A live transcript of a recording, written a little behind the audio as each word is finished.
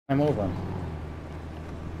I'm over him.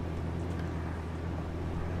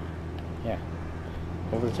 Yeah.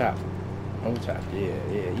 Over the top. Over the top.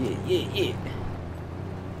 Yeah.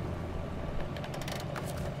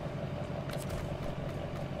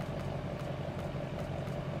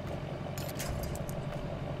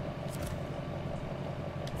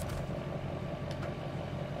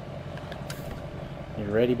 You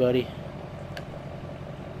ready, buddy?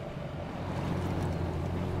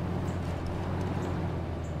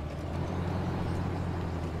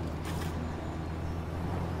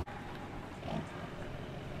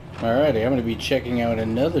 Alrighty, I'm going to be checking out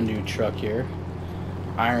another new truck here.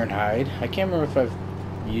 Ironhide. I can't remember if I've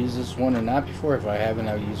used this one or not before. If I haven't,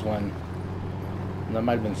 I'll use one. That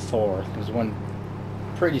might have been Thor. There's one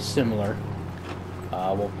pretty similar.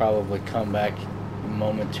 We'll probably come back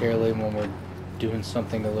momentarily when we're doing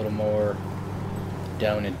something a little more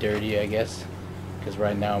down and dirty, I guess. Because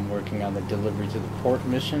right now I'm working on the delivery to the port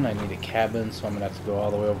mission. I need a cabin, so I'm going to have to go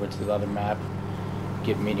all the way over to the other map,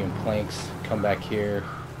 get medium planks, come back here,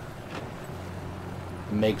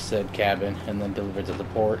 make said cabin, and then deliver to the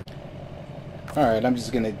port. Alright, I'm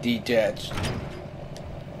just going to detach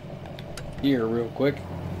here real quick.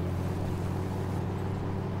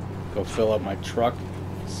 Go fill up my truck,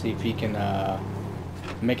 see if he can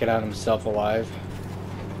make it out himself alive.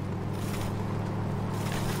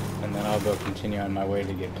 And then I'll go continue on my way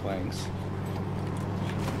to get planks.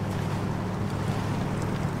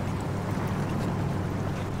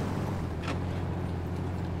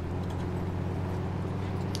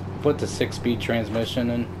 Put the 6-speed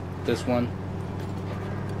transmission in this one.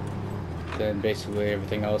 Then basically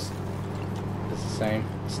everything else is the same,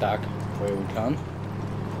 stock, away we come.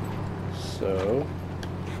 So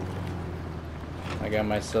I got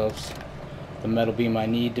myself the metal beam I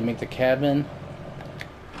need to make the cabin,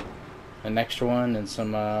 an extra one, and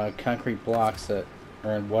some concrete blocks that,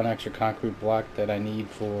 or one extra concrete block that I need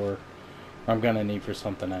for, or I'm gonna need for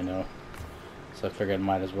something I know. So I figured I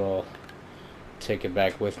might as well take it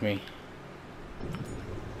back with me.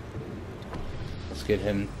 Let's get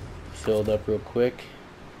him filled up real quick.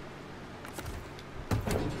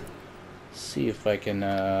 See if I can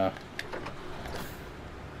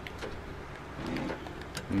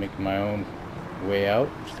make my own way out,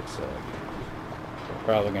 which looks like we're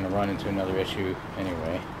probably going to run into another issue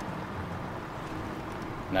anyway.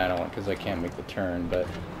 Not only because I can't make the turn, but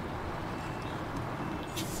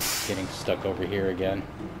getting stuck over here again.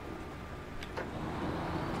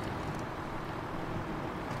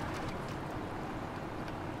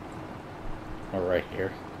 Or right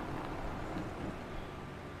here.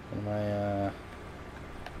 What am I, yeah,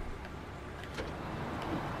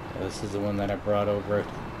 this is the one that I brought over.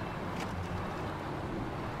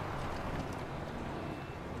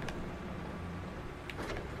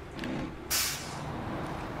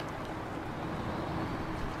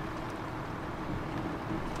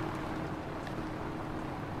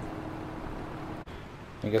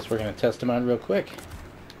 I guess we're going to test them out real quick.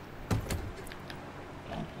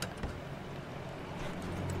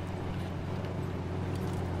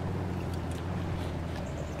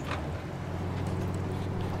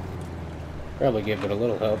 Probably give it a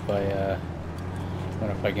little help by, I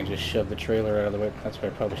wonder if I can just shove the trailer out of the way. That's why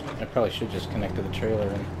I probably should just connect to the trailer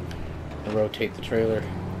and rotate the trailer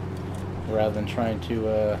rather than trying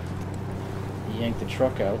to yank the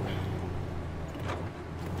truck out.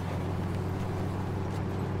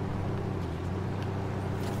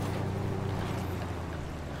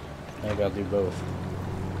 Maybe I'll do both.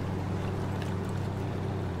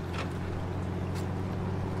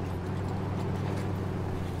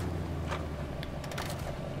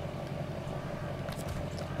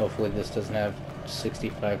 Hopefully this doesn't have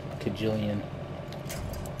 65 kajillion.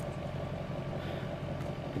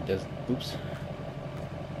 It does. Oops.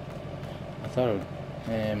 I thought it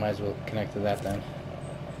would. Might as well connect to that then.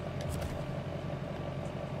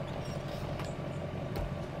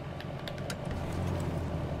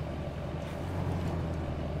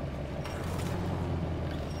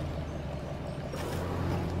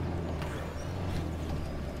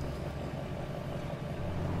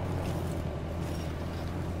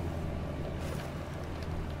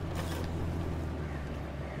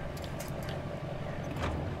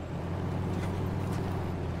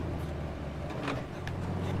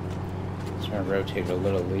 Trying to rotate it a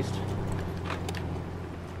little at least.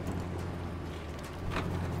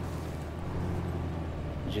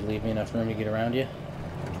 Did you leave me enough room to get around you?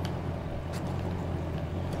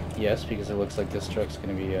 Yes, because it looks like this truck's going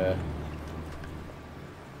to be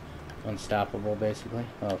unstoppable, basically.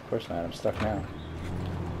 Well, of course not. I'm stuck now.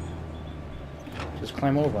 Just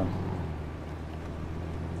climb over him.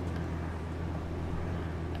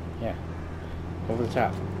 Yeah. Over the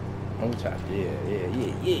top. Over the top. Yeah.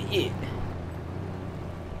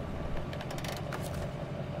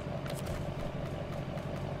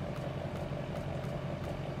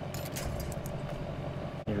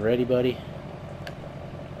 You ready, buddy?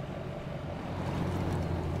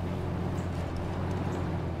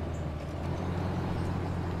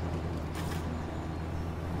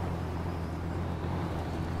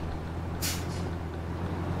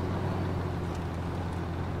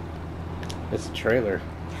 It's a trailer.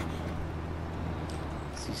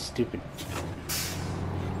 It's these stupid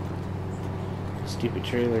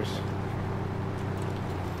trailers.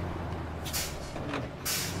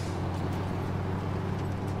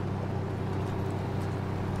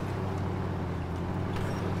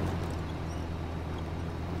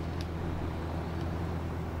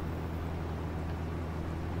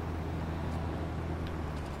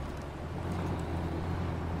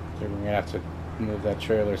 So we're gonna have to move that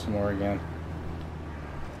trailer some more again.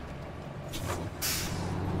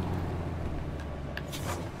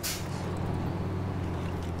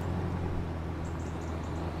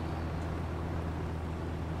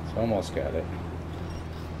 Almost got it.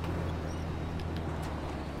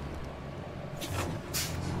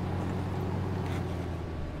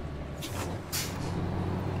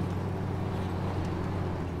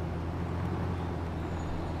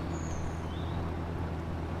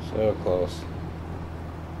 So close.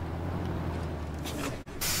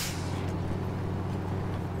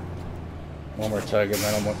 One more tug and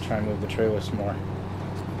then I'm going to try and move the trailer some more.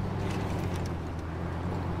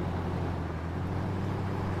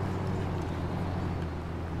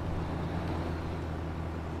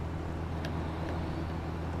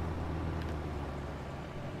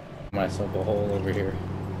 Myself a hole over here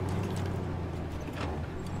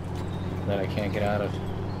that I can't get out of.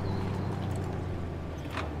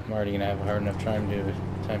 I'm already gonna have a hard enough time getting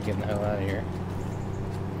the hell out of here.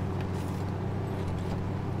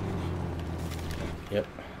 Yep.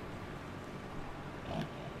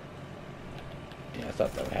 Yeah, I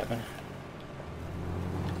thought that would happen.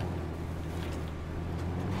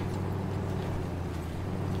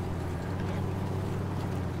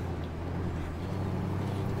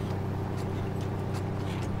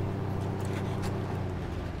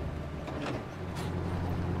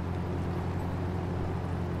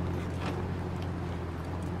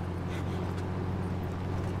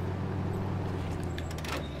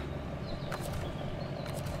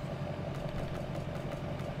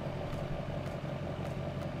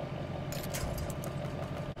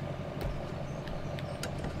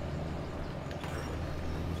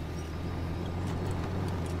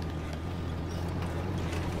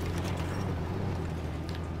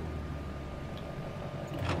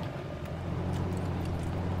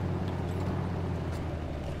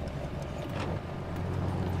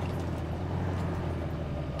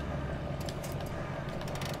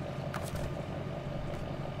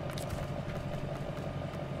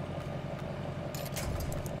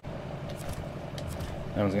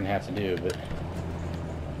 That one's gonna have to do, but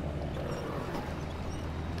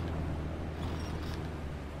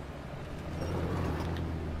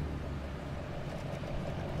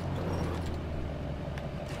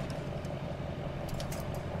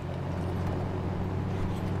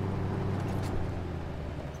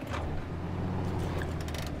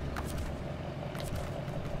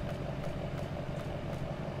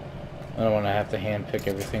I don't want to have to hand pick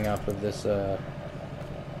everything off of this.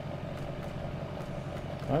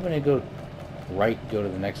 Why wouldn't I go right, go to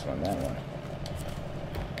the next one, that one?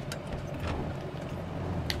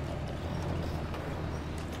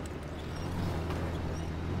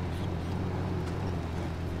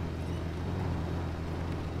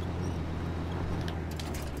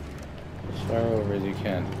 As far over as you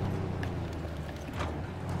can.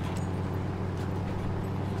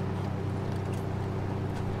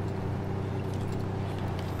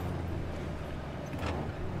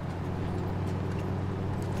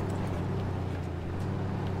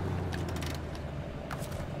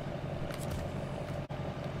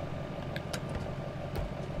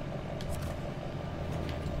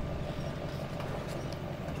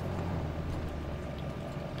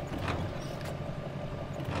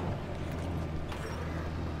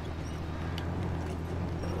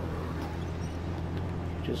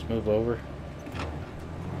 Just move over.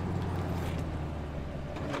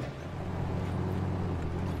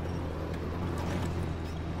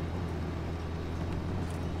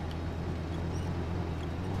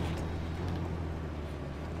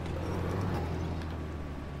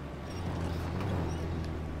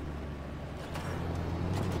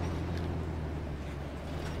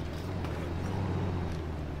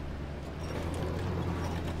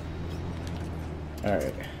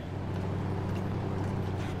 Alright.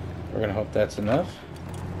 We're gonna hope that's enough.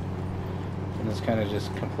 And this kind of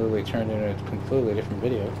just completely turned into a completely different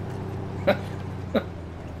video.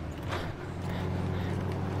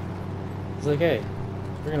 It's like, hey,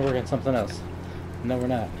 we're gonna work on something else. No, we're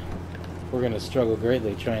not. We're gonna struggle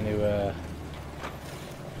greatly trying to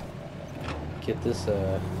get this.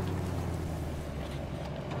 Yeah,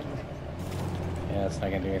 that's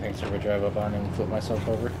not gonna do anything. So we're gonna drive up on him and flip myself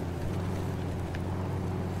over.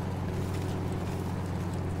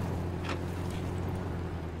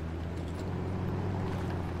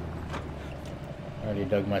 I already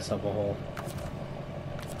dug myself a hole.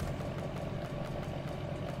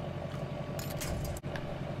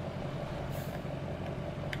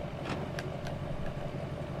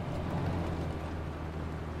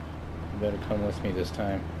 Better come with me this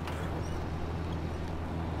time.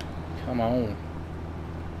 Come on.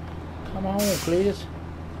 Come on, please.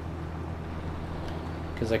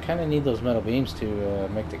 Because I kind of need those metal beams to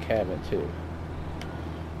make the cabin, too.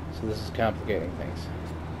 So this is complicating things.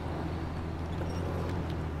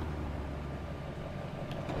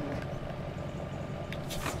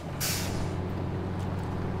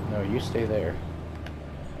 No, you stay there.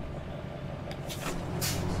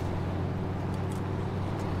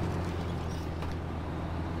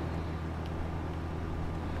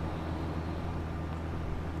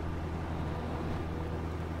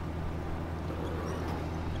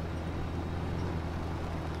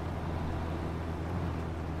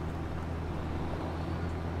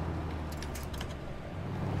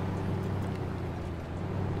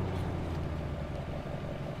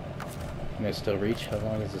 Can I still reach? How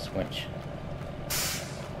long is this winch?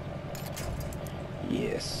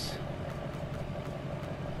 Yes.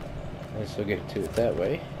 I still get to it that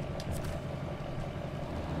way.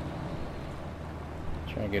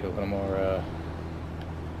 Try and get a little more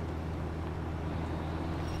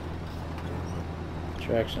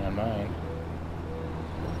traction on mine.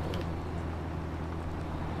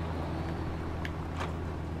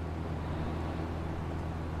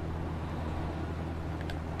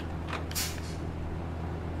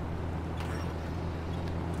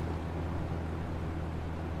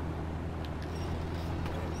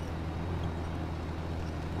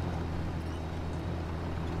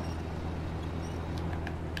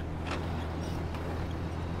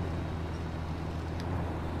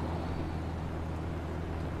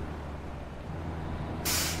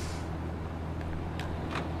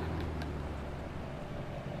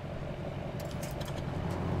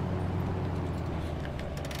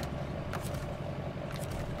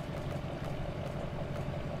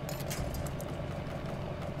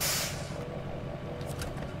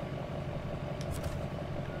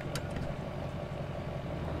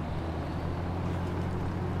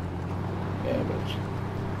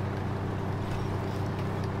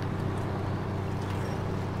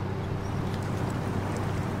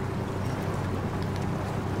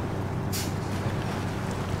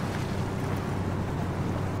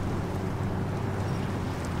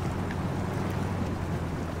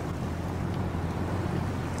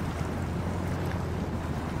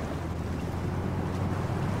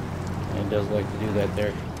 Does like to do that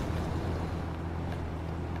there.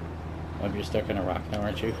 Oh, you're stuck in a rock now,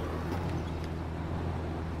 aren't you?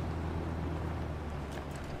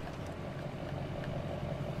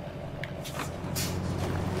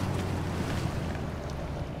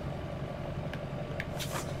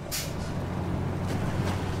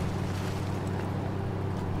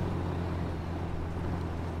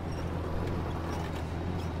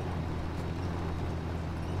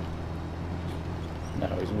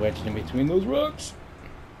 Now he's wedged in between those rocks.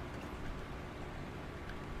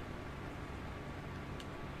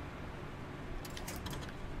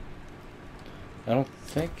 I don't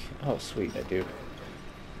think... Oh, sweet, I do.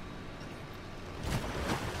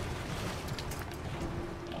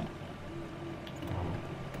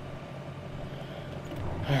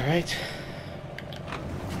 All right.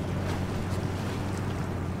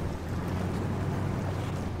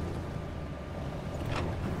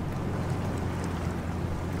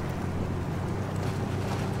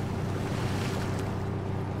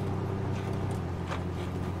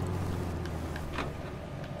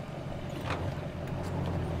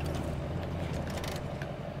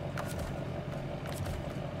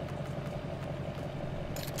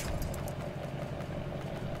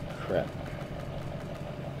 Crap.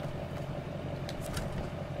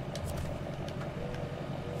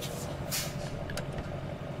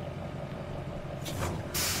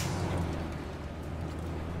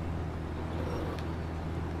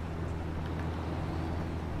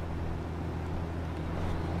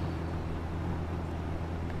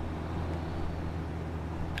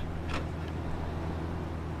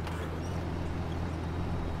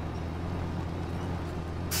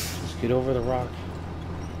 Get over the rock.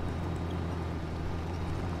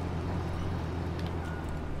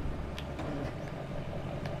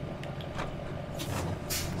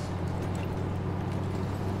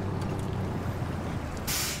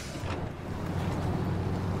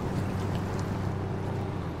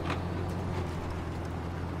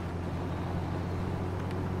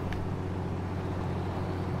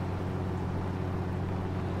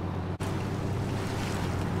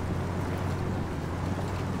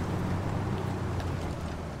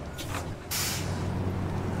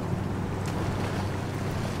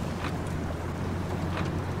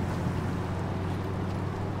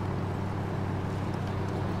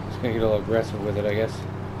 Gonna get a little aggressive with it, I guess.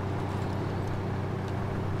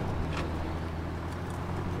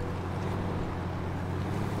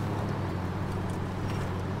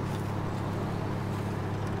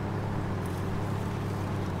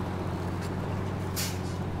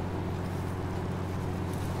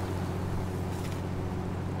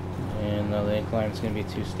 And now the incline is gonna be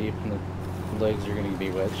too steep, and the legs are gonna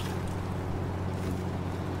be wedged.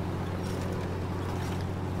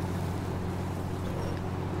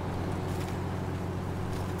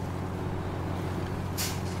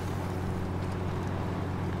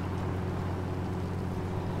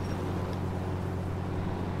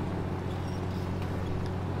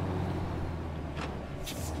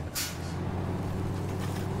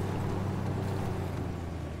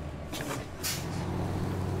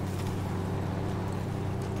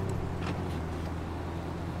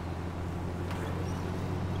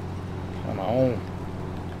 Come on.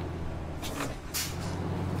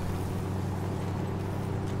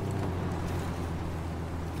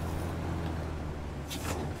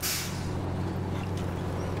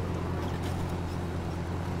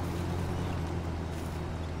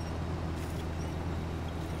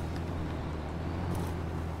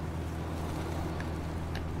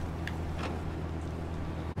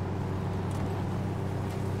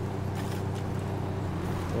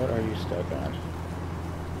 What are you stuck on?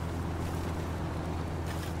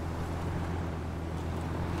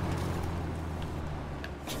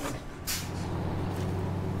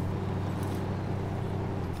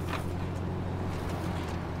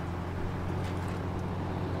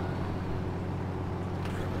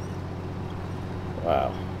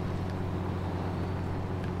 Wow.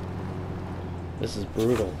 This is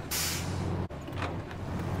brutal.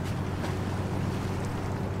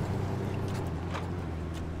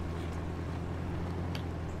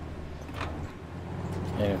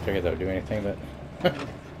 I didn't figure that would do anything, but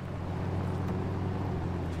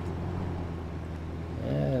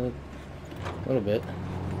yeah, a little bit.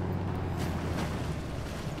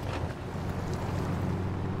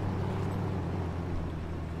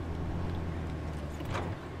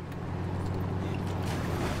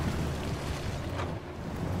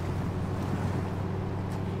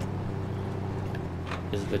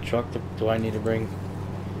 Is it the truck? Do I need to bring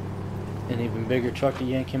an even bigger truck to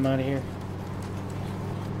yank him out of here?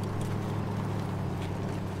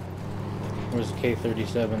 Where's the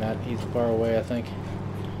K-37 at? He's far away, I think.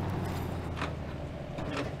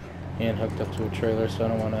 And hooked up to a trailer, so I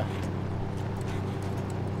don't want to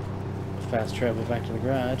fast travel back to the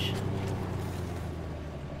garage.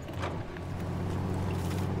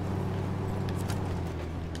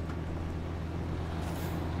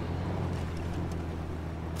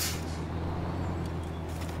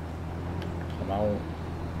 Come on.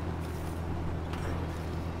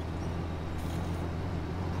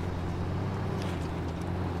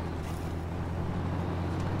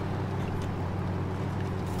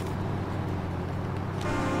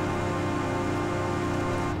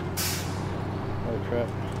 Crap.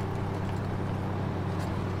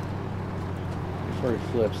 Before he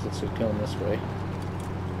flips, let's just go him this way.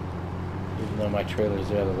 Even though my trailer's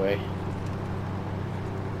the other way.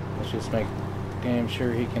 Let's just make damn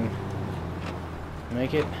sure he can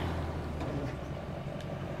make it.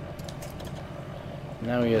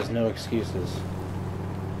 Now he has no excuses.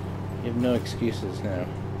 You have no excuses now,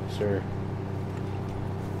 sir.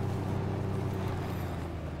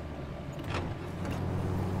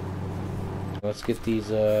 Let's get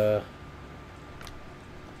these, I'm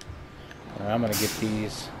gonna get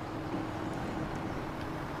these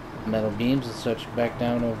metal beams and such back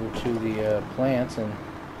down over to the plants, and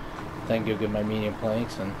then go get my medium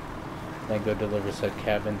planks, and then go deliver said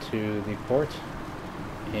cabin to the port,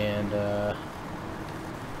 and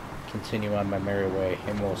continue on my merry way.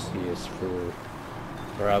 And we'll see us for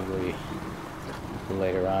probably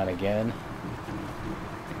later on again.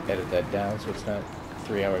 Edit that down so it's not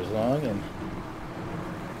 3 hours long, and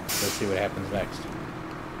let's see what happens next.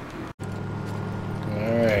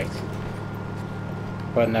 Alright.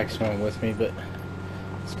 brought an extra one with me, but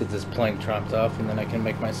let's get this plank dropped off, and then I can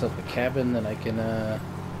make myself a cabin. Then I can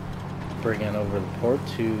bring it over the port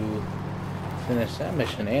to finish that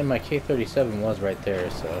mission. And my K-37 was right there,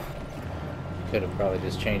 so could have probably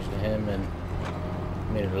just changed to him and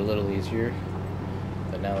made it a little easier.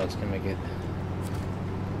 But now let's make it.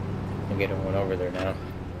 I'll get everyone over there now.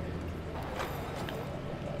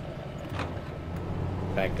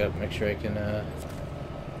 Back up, make sure I can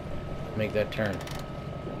make that turn.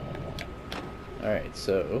 Alright,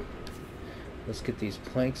 so let's get these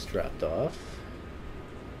planks dropped off.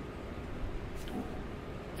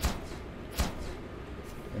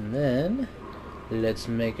 And then let's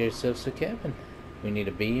make ourselves a cabin. We need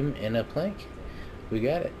a beam and a plank. We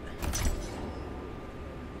got it.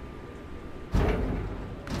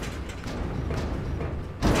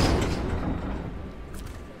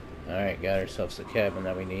 Alright, got ourselves a cabin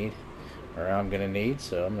that we need. Or I'm gonna need,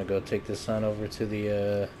 so I'm gonna go take this on over to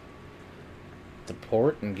the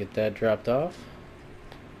port and get that dropped off.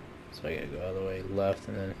 So I gotta go all the way left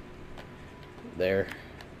and then there.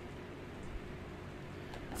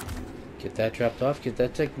 Get that dropped off, get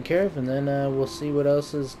that taken care of, and then we'll see what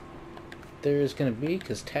else there is going to be,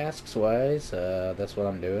 because tasks wise, that's what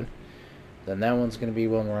I'm doing. Then that one's going to be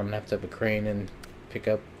one where I'm going to have a crane and pick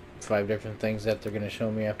up 5 different things that they're going to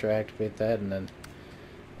show me after I activate that, and then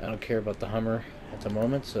I don't care about the Hummer at the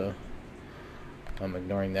moment, so I'm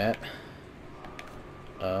ignoring that.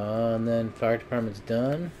 And then fire department's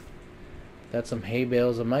done. Got some hay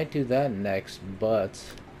bales. I might do that next, but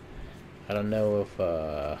I don't know if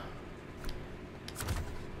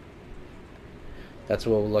that's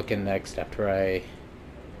what we're looking next after I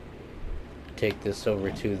take this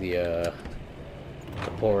over to the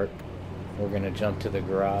port. We're gonna jump to the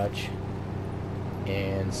garage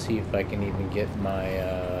and see if I can even get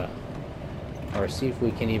my or see if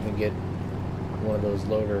we can even get one of those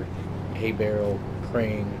loader hay barrel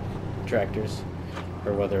crane tractors,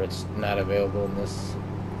 or whether it's not available in this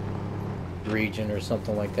region or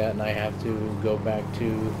something like that, and I have to go back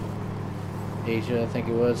to Asia, I think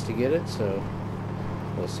it was, to get it. So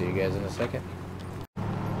we'll see you guys in a second.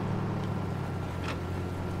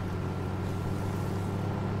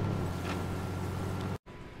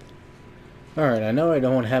 Alright, I know I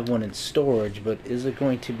don't have one in storage, but is it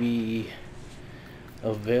going to be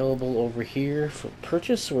available over here for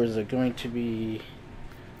purchase, or is it going to be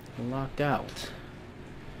locked out?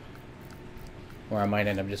 Or I might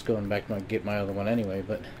end up just going back and get my other one anyway,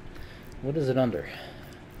 but what is it under?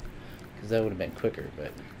 Because that would have been quicker,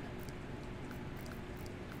 but...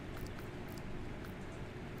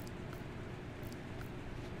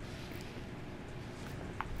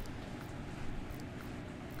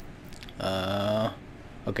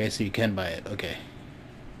 okay, so you can buy it, okay.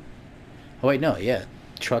 Oh wait, no, yeah.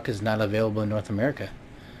 Truck is not available in North America.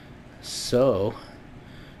 So,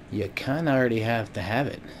 you kinda already have to have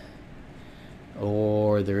it.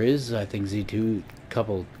 Or there is, I think, Z2,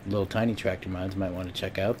 couple little tiny tractor mods might want to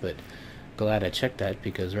check out, but glad I checked that,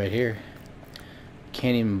 because right here,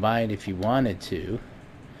 can't even buy it if you wanted to,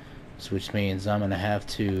 so which means I'm gonna have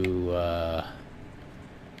to,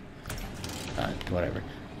 whatever.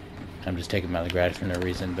 I'm just taking my gratis for no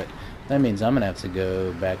reason, but that means I'm gonna have to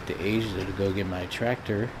go back to Asia to go get my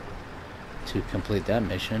tractor to complete that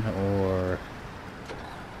mission, or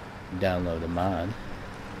download a mod,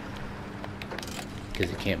 because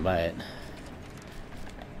you can't buy it.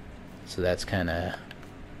 So that's kind of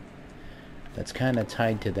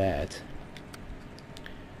tied to that.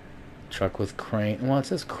 Truck with crane. Well, it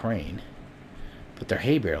says crane, but they're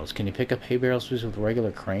hay barrels. Can you pick up hay barrels just with a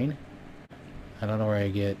regular crane? I don't know where I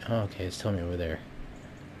get... Oh, okay, it's telling me over there.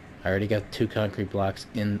 I already got 2 concrete blocks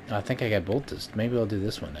in... I think I got both this. Maybe I'll do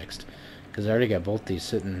this one next, because I already got both these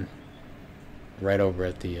sitting right over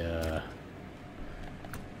at the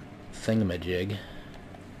thingamajig.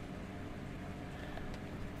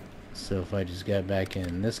 So if I just got back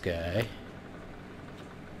in this guy,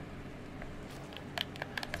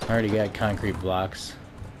 I already got concrete blocks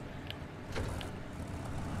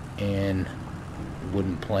and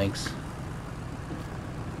wooden planks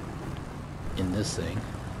in this thing.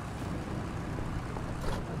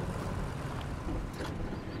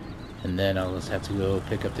 And then I'll just have to go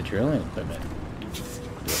pick up the drilling equipment real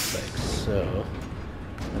quick. So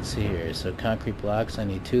let's see here. So concrete blocks, I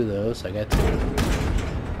need 2 of those. I got 2.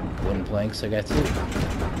 Wooden planks, I got 2.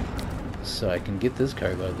 So I can get this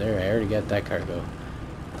cargo there. I already got that cargo.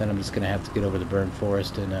 Then I'm just gonna have to get over the burned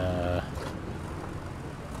forest and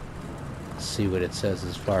see what it says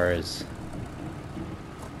as far as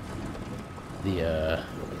the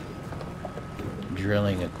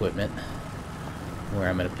drilling equipment, where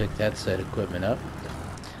I'm gonna pick that set of equipment up.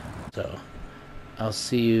 So I'll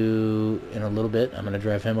see you in a little bit. I'm going to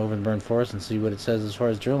drive him over the Burnt Forest and see what it says as far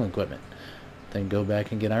as drilling equipment. Then go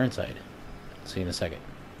back and get Ironside. See you in a second.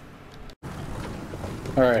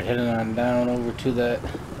 Alright, heading on down over to that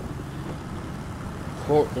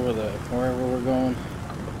court, or wherever we're going.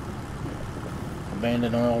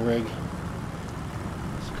 Abandoned oil rig.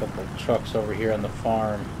 There's a couple of trucks over here on the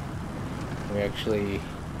farm. We actually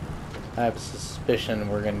have a suspicion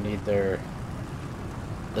we're going to need their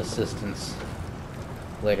assistance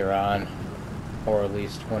later on, or at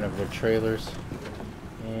least one of their trailers.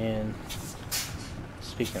 And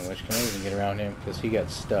speaking of which, can I even get around him because he got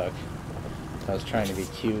stuck? I was trying to be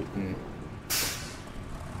cute, and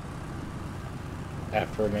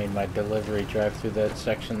after I made my delivery, drive through that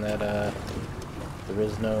section that there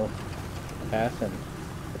is no path, and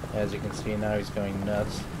as you can see now he's going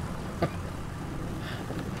nuts.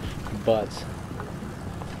 But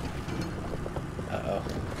uh-oh.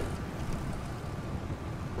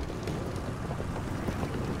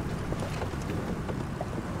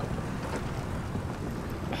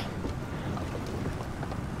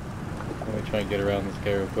 Let me try and get around this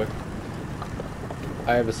guy real quick.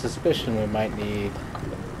 I have a suspicion we might need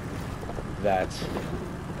that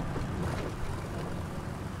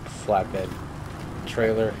flatbed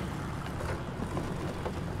trailer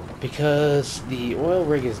because the oil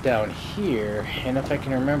rig is down here, and if I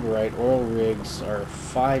can remember right, oil rigs are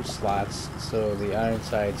 5 slots, so the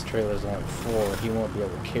Ironside's trailer is only 4. He won't be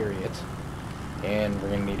able to carry it, and we're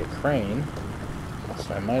going to need a crane,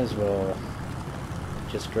 so I might as well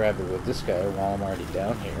just grab it with this guy while I'm already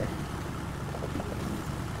down here.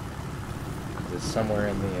 It's somewhere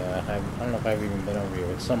in the, I don't know if I've even been over here.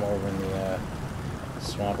 It's somewhere over in the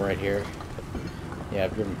swamp right here. Yeah,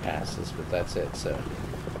 I've driven past this, but that's it. So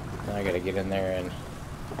now I gotta get in there and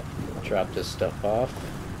drop this stuff off.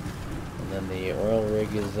 And then the oil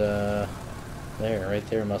rig is there, right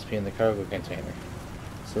there. Must be in the cargo container.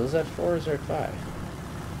 So is that 4 or is that 5?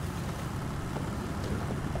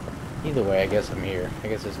 Either way, I guess I'm here. I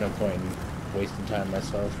guess there's no point in wasting time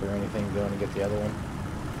myself or anything going to get the other one.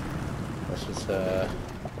 Let's just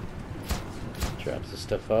drop this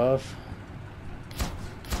stuff off.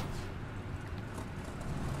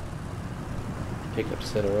 Pick up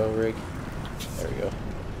set oil rig. There we go.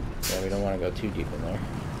 Yeah, we don't want to go too deep in there.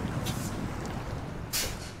 So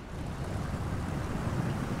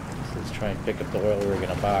let's try and pick up the oil rig in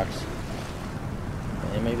a box.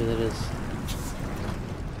 And maybe that is.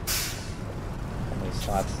 How many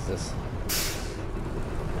slots is this?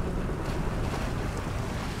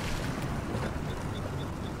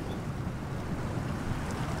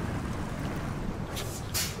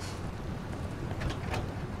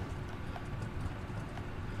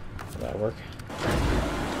 Will that work?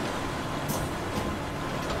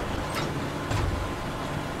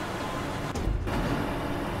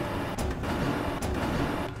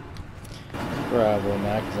 Probably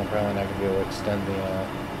not, because I'm probably not going to be able to extend the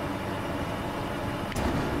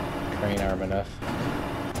crane arm enough.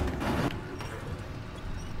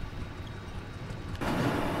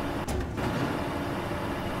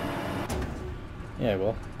 Yeah,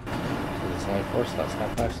 well, because it's only 4 slots,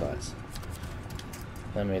 not 5 slots.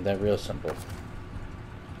 That made that real simple.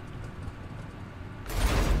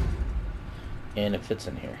 And it fits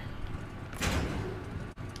in here.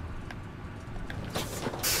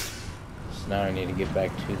 So now I need to get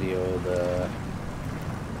back to the old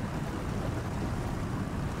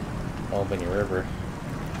Albany River.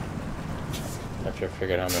 After I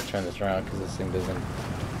figured out I'm going to turn this around because this thing doesn't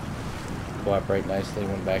cooperate nicely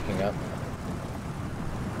when backing up.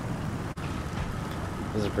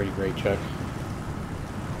 This is a pretty great truck.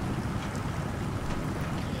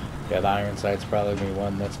 Yeah, the Ironside's probably going to be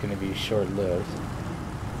one that's going to be short-lived.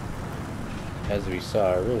 As we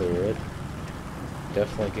saw earlier, it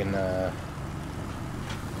definitely can,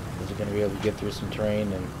 is going to be able to get through some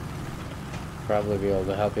terrain and probably be able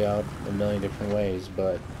to help you out a million different ways,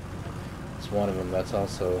 but it's one of them that's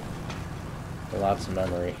also lots of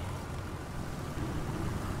memory.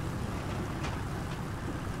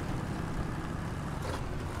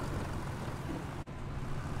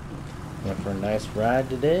 Went for a nice ride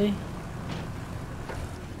today.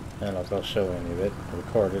 I don't know if I'll show any of it,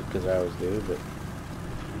 record it, because I always do, but...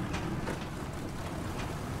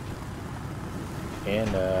 And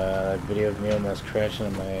that video of me almost crashing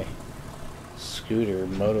on my scooter,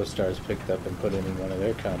 MotoStars picked up and put it in one of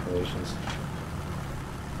their compilations.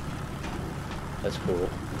 That's cool.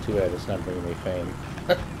 Too bad it's not bringing me fame.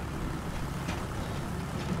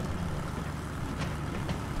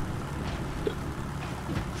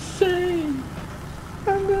 Fame!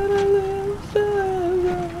 I'm gonna live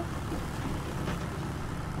forever.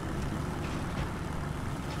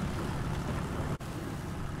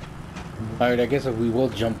 Alright, I guess we will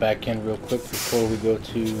jump back in real quick before we go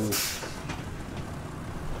to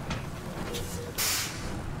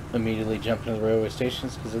immediately jump into the railway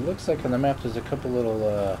stations, because it looks like on the map there's a couple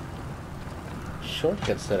little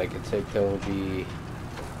shortcuts that I could take that will be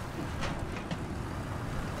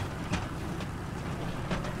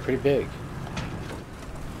pretty big.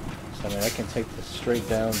 So I mean, I can take this straight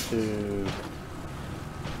down to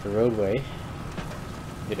the roadway,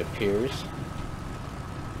 it appears.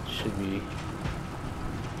 Should be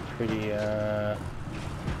pretty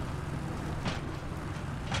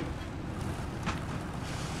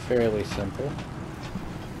fairly simple.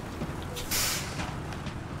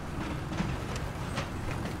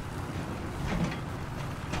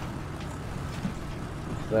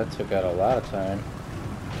 That took out a lot of time.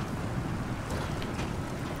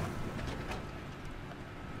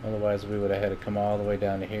 Otherwise we would have had to come all the way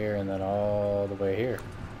down to here and then all the way here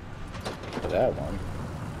for that one.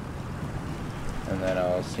 And then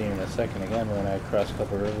I'll see you in a second again when I cross a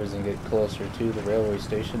couple rivers and get closer to the railway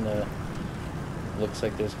station. Looks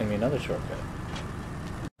like there's going to be another shortcut.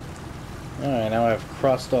 Alright, now I've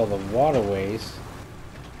crossed all the waterways,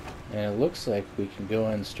 and it looks like we can go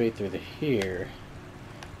in straight through here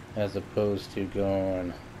as opposed to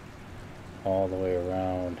going all the way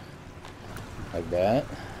around like that.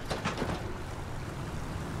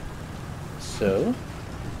 So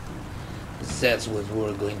that's what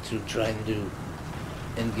we're going to try and do,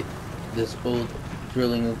 and get this old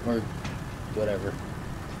drilling or whatever,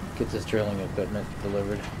 get this drilling equipment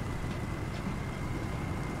delivered.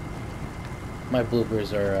 My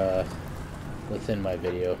bloopers are within my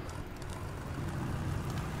video.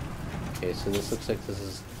 Okay, so this looks like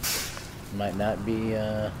this might not be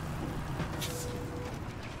the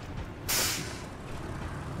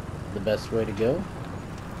best way to go,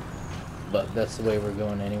 but that's the way we're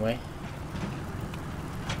going anyway,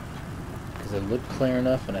 because it looked clear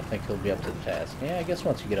enough and I think he'll be up to the task. Yeah, I guess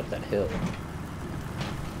once you get up that hill,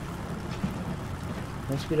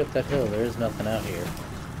 there is nothing out here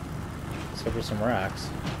except for some rocks.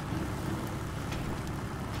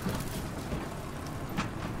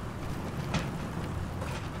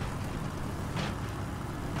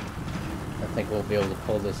 I think we'll be able to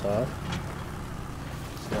pull this off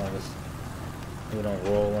as long as we don't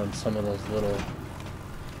roll on some of those little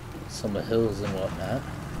hills and whatnot.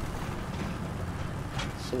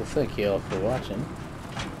 So thank you all for watching.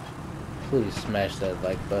 Please smash that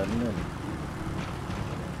like button and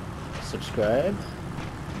subscribe.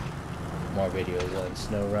 More videos on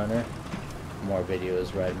SnowRunner. More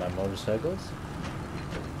videos riding my motorcycles.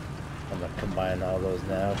 I'm gonna combine all those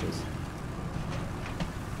now because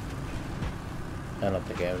I don't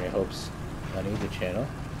think I have any hopes on either channel,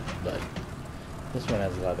 but this one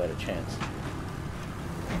has a lot better chance.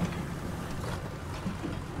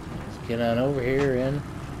 Let's get on over here and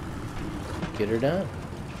get her done.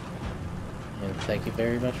 And thank you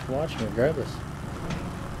very much for watching regardless.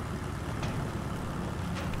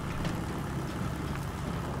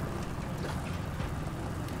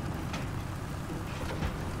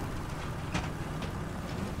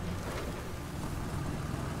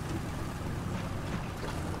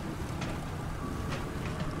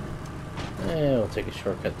 And we'll take a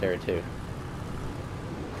shortcut there too.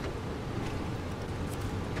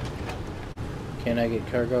 Can I get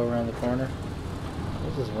cargo around the corner?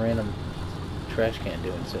 What's this random trash can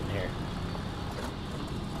doing sitting here?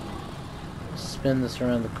 Spin this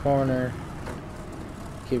around the corner.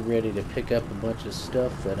 Get ready to pick up a bunch of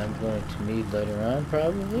stuff that I'm going to need later on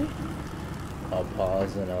probably. I'll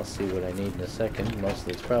pause and I'll see what I need in a second.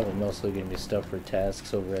 It's probably mostly going to be stuff for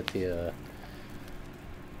tasks over at the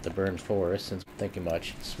Burned Forest. And thank you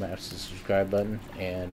much. Smash the subscribe button and